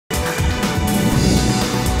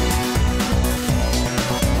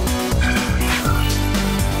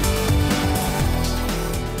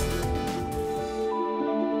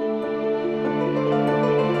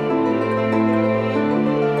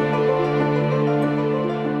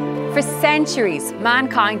For centuries,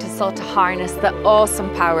 mankind has sought to harness the awesome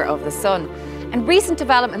power of the sun, and recent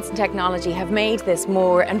developments in technology have made this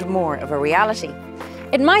more and more of a reality.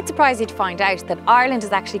 It might surprise you to find out that Ireland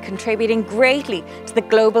is actually contributing greatly to the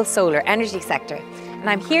global solar energy sector. And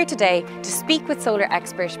I'm here today to speak with solar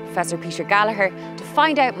expert Professor Peter Gallagher to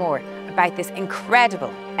find out more about this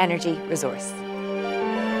incredible energy resource.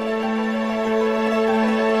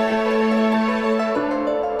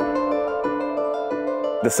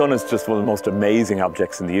 The sun is just one of the most amazing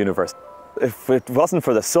objects in the universe. If it wasn't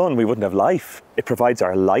for the sun, we wouldn't have life. It provides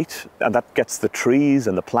our light, and that gets the trees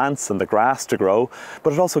and the plants and the grass to grow,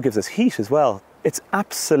 but it also gives us heat as well. It's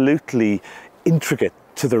absolutely intricate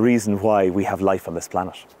to the reason why we have life on this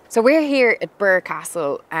planet. So we're here at Birr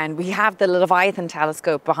Castle and we have the Leviathan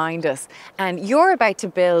telescope behind us, and you're about to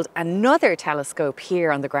build another telescope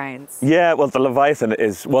here on the grounds. Yeah, well, the Leviathan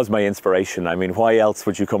was my inspiration. I mean, why else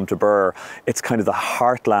would you come to Birr? It's kind of the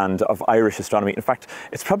heartland of Irish astronomy. In fact,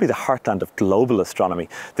 it's probably the heartland of global astronomy.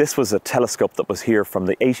 This was a telescope that was here from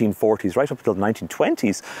the 1840s right up until the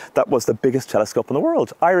 1920s. That was the biggest telescope in the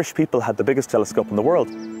world. Irish people had the biggest telescope in the world.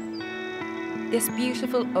 This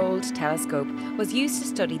beautiful old telescope was used to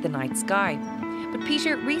study the night sky. But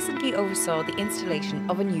Peter recently oversaw the installation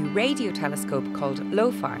of a new radio telescope called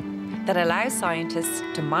LOFAR that allows scientists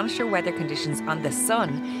to monitor weather conditions on the sun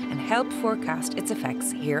and help forecast its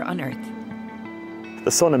effects here on Earth. The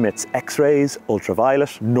sun emits X-rays,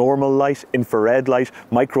 ultraviolet, normal light, infrared light,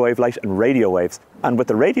 microwave light and radio waves. And with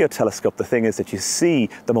the radio telescope, the thing is that you see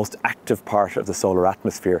the most active part of the solar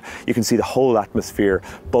atmosphere. You can see the whole atmosphere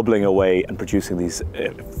bubbling away and producing these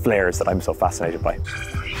flares that I'm so fascinated by.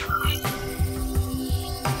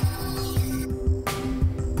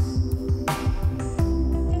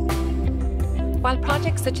 While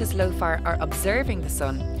projects such as LOFAR are observing the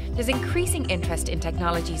sun, there's increasing interest in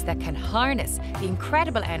technologies that can harness the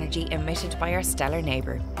incredible energy emitted by our stellar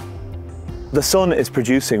neighbour. The sun is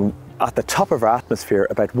producing, at the top of our atmosphere,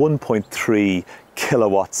 about 1.3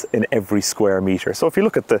 kilowatts in every square metre. So if you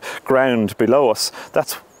look at the ground below us,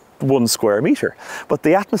 that's 1 square metre. But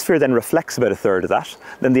the atmosphere then reflects about a third of that.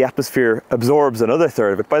 Then the atmosphere absorbs another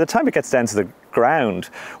third of it. By the time it gets down to the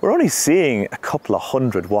ground, we're only seeing a couple of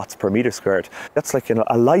 100 watts per metre squared. That's like,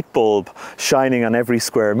 a light bulb shining on every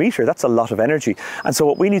square metre. That's a lot of energy. And so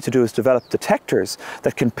what we need to do is develop detectors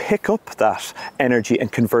that can pick up that energy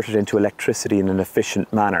and convert it into electricity in an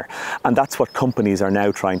efficient manner. And that's what companies are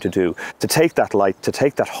now trying to do, to take that light, to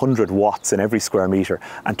take that 100 watts in every square metre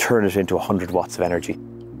and turn it into 100 watts of energy.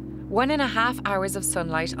 1.5 hours of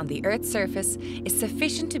sunlight on the Earth's surface is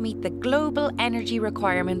sufficient to meet the global energy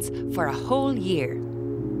requirements for a whole year.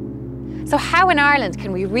 So how in Ireland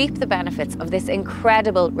can we reap the benefits of this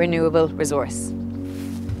incredible renewable resource?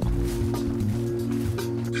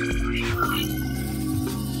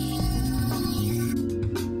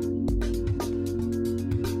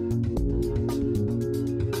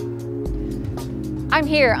 I'm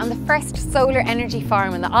here on the first solar energy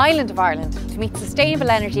farm in the island of Ireland to meet sustainable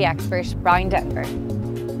energy expert Brian Denver.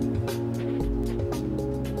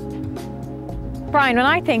 Brian, when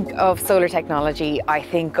I think of solar technology, I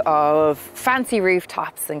think of fancy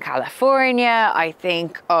rooftops in California, I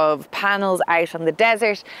think of panels out on the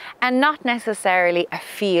desert, and not necessarily a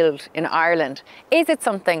field in Ireland. Is it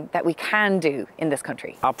something that we can do in this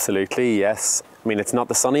country? Absolutely, yes. I mean, it's not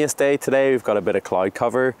the sunniest day today, we've got a bit of cloud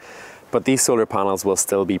cover, but these solar panels will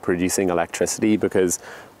still be producing electricity because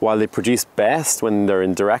while they produce best when they're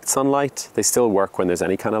in direct sunlight, they still work when there's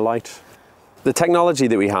any kind of light. The technology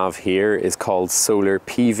that we have here is called solar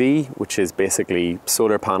PV, which is basically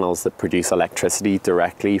solar panels that produce electricity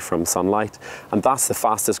directly from sunlight. And that's the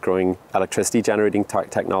fastest growing electricity generating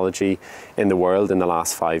technology in the world in the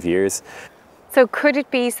last 5 years. So could it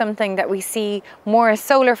be something that we see more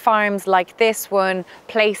solar farms like this one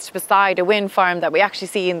placed beside a wind farm that we actually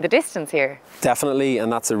see in the distance here? Definitely, and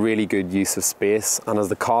that's a really good use of space. And as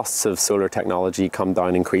the costs of solar technology come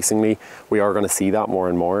down increasingly, we are going to see that more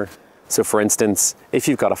and more. So for instance, if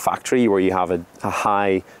you've got a factory where you have a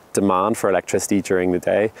high demand for electricity during the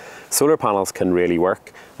day, solar panels can really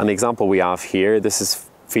work. And the example we have here, this is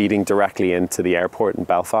feeding directly into the airport in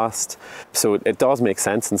Belfast. So it does make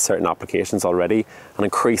sense in certain applications already, and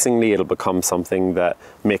increasingly it'll become something that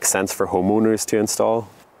makes sense for homeowners to install.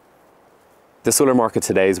 The solar market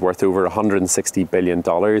today is worth over $160 billion,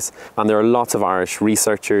 and there are lots of Irish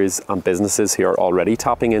researchers and businesses who are already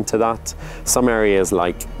tapping into that. Some areas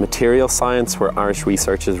like material science, where Irish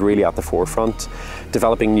research is really at the forefront,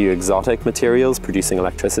 developing new exotic materials, producing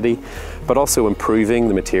electricity, but also improving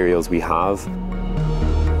the materials we have.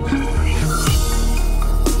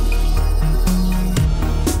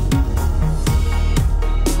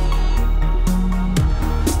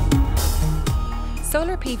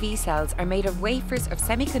 PV cells are made of wafers of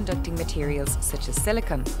semiconducting materials such as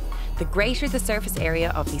silicon. The greater the surface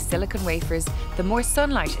area of these silicon wafers, the more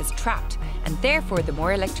sunlight is trapped, and therefore the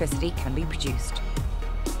more electricity can be produced.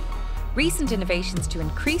 Recent innovations to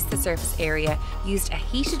increase the surface area used a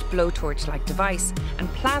heated blowtorch-like device and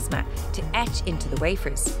plasma to etch into the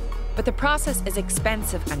wafers. But the process is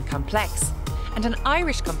expensive and complex, and an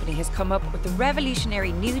Irish company has come up with a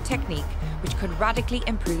revolutionary new technique which could radically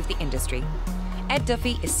improve the industry. Ed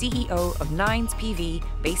Duffy is CEO of Nines PV,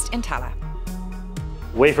 based in Tallaght.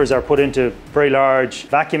 Wafers are put into very large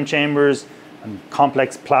vacuum chambers, and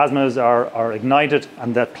complex plasmas are ignited,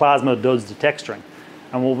 and that plasma does the texturing.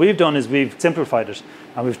 And what we've done is we've simplified it,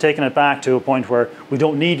 and we've taken it back to a point where we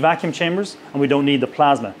don't need vacuum chambers and we don't need the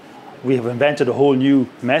plasma. We have invented a whole new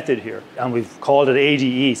method here, and we've called it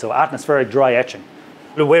ADE, so atmospheric dry etching.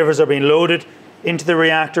 The wafers are being loaded into the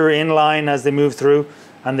reactor in line as they move through,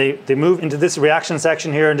 and they move into this reaction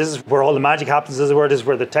section here, and this is where all the magic happens, this is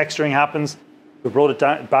where the texturing happens. We brought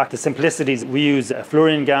it back to simplicities. We use a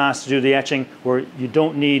fluorine gas to do the etching, where you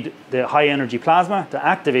don't need the high energy plasma to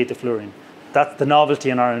activate the fluorine. That's the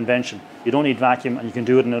novelty in our invention. You don't need vacuum, and you can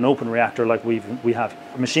do it in an open reactor like we have.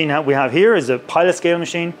 The machine we have here is a pilot scale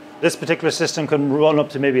machine. This particular system can run up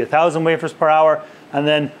to maybe 1,000 wafers per hour, and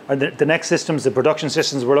then the next systems, the production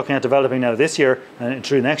systems we're looking at developing now this year and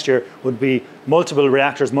through next year, would be multiple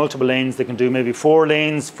reactors, multiple lanes that can do maybe 4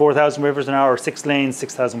 lanes, 4,000 wafers an hour, or 6 lanes,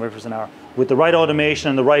 6,000 wafers an hour. With the right automation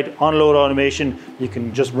and the right on-load automation, you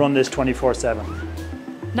can just run this 24/7.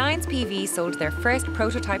 Nines PV sold their first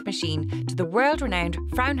prototype machine to the world-renowned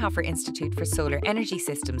Fraunhofer Institute for Solar Energy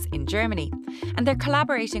Systems in Germany, and they're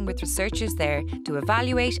collaborating with researchers there to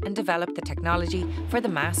evaluate and develop the technology for the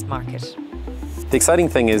mass market. The exciting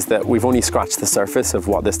thing is that we've only scratched the surface of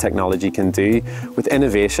what this technology can do. With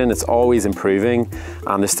innovation, it's always improving,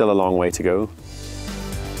 and there's still a long way to go.